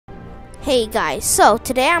Hey guys, so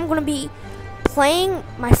today I'm going to be playing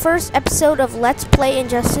my first episode of Let's Play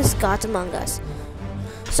Injustice Gods Among Us.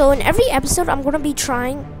 So in every episode I'm going to be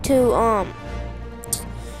trying to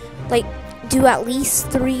do at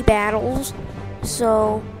least 3 battles.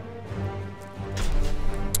 So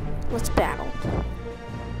let's battle.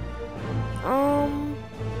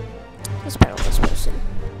 Let's battle this person.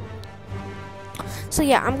 So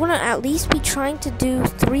yeah, I'm going to at least be trying to do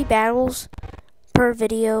 3 battles per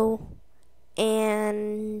video.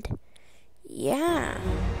 And yeah,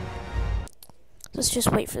 let's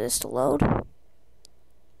just wait for this to load.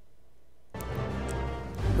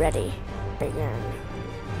 Ready, begin.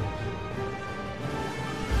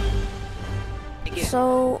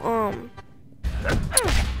 So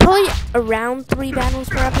probably around 3 battles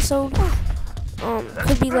per episode.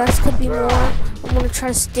 Could be less, could be more. I'm gonna try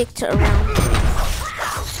to stick to around 3.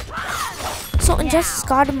 So Injustice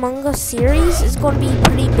God Among Us series is going to be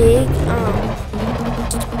pretty big.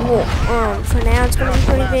 For now it's going to be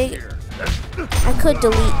pretty big. I could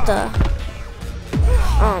delete the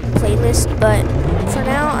playlist, but for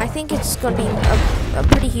now I think it's going to be a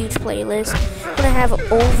pretty huge playlist. I'm going to have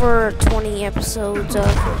over 20 episodes of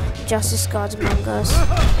Injustice Gods Among Us.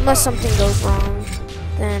 Unless something goes wrong,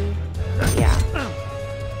 then yeah.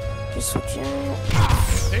 Just switch out.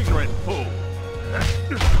 Ignorant fool.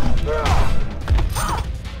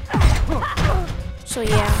 So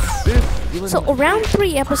yeah, so around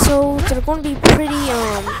 3 episodes are going to be pretty,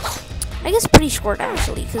 I guess pretty short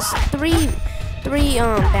actually, because three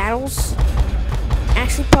battles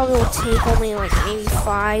actually probably will take only like maybe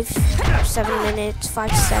 5 or 7 minutes, 5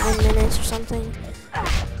 to 7 minutes or something.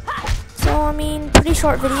 So I mean, pretty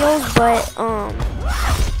short videos, but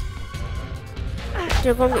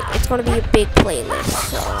it's going to be a big playlist,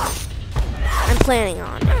 so I'm planning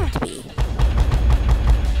on it to be.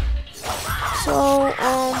 So,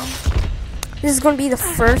 this is going to be the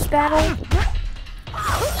first battle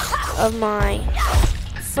of my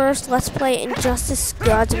first Let's Play Injustice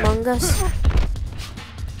Gods Among Us.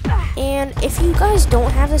 And if you guys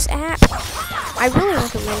don't have this app, I really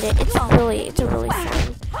recommend it. It's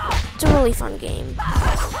a really fun game.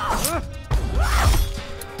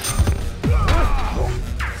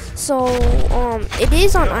 So, it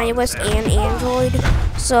is on iOS and Android,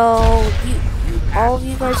 so all of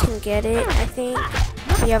you guys can get it, I think.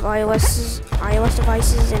 We have iOS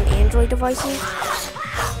devices and Android devices.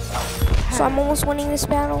 So I'm almost winning this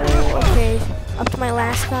battle. Okay, up to my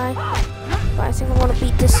last guy. But I think I want to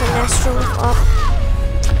beat this Sinestro up.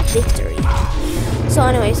 Victory. So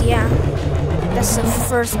anyways, yeah. That's the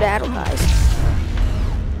first battle, guys.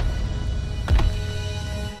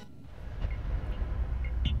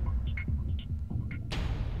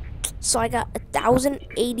 So I got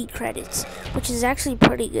 1,080 credits, which is actually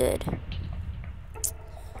pretty good.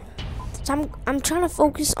 So I'm trying to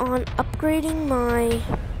focus on upgrading my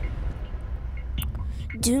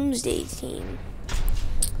Doomsday team.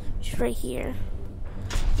 Which is right here.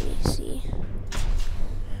 Let me see.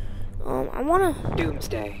 I wanna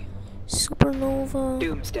Doomsday. Supernova.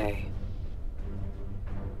 Doomsday.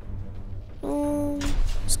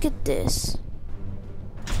 Let's get this.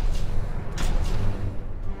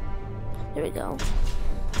 There we go.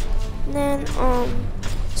 And then,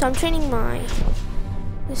 so I'm training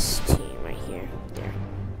this team right here. There.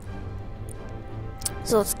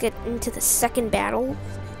 So let's get into the second battle.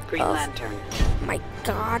 Green Lantern. My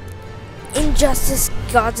God, Injustice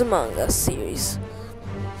Gods Among Us series.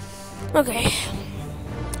 Okay.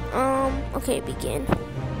 Okay, begin.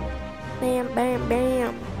 Bam, bam,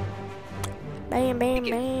 bam. Bam, bam,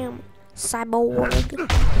 bam. Cyborg,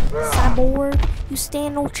 you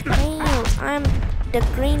stand no chance. I'm the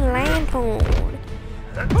Green Lantern.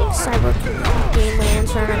 Cyborg can be Green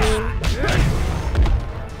Lantern, I mean.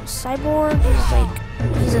 Cyborg is like,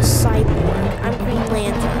 he's a cyborg. I'm Green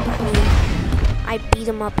Lantern. I mean, I beat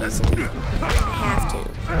him up easily. I have to.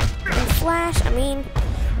 And Flash, I mean,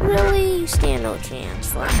 really, you stand no chance,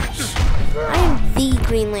 Flash. I am the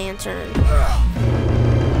Green Lantern.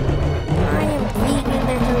 I am the Green Lantern.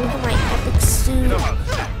 Look at my epic suit.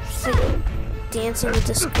 It's like dancing with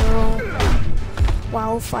this girl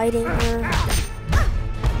while fighting her.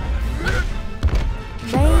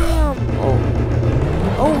 Bam!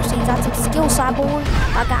 Oh, so you got some skill, Cyborg.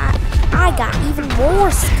 I got even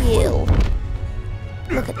more skill.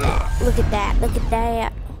 Look at that. Look at that. Look at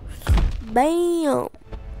that. Bam!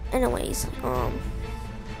 Anyways,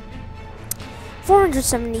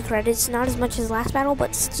 470 credits, not as much as last battle,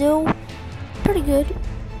 but still pretty good.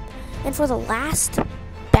 And for the last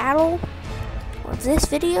battle of this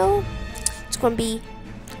video, it's going to be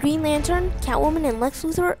Green Lantern, Catwoman, and Lex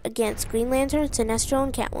Luthor against Green Lantern, Sinestro,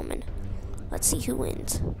 and Catwoman. let's see who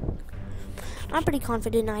wins. I'm pretty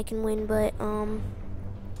confident I can win, but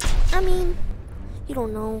I mean, you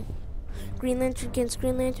don't know. Green Lantern against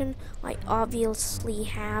Green Lantern, I obviously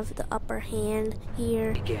have the upper hand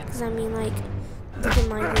here. Because I mean, like, look at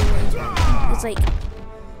my Green Lantern. It's like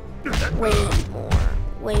way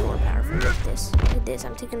more powerful with this. Look at this,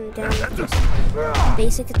 I'm taking him down with just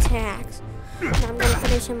basic attacks. And I'm gonna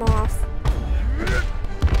finish him off. Bam,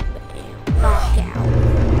 knockout.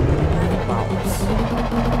 Like a boss.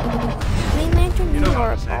 Green Lantern, you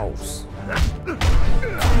are a boss.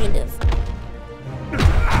 Kind of. I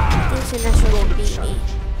think Sinestro will beat me.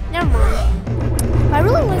 Never mind. I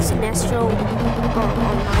really like Sinestro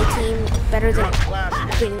on my team better than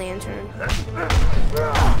Green Lantern.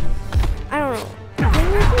 I don't know.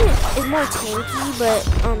 Green Lantern is more tanky, but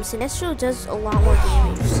Sinestro does a lot more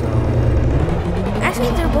damage. So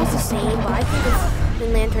actually, they're both the same, but I think if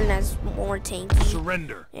Green Lantern has more tanky,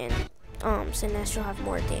 Surrender. and Sinestro have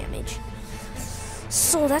more damage.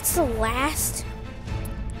 So that's the last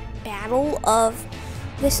battle of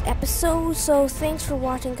this episode. So thanks for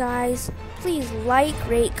watching, guys. Please like,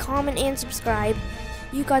 rate, comment, and subscribe.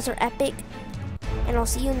 You guys are epic, and I'll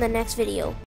see you in the next video.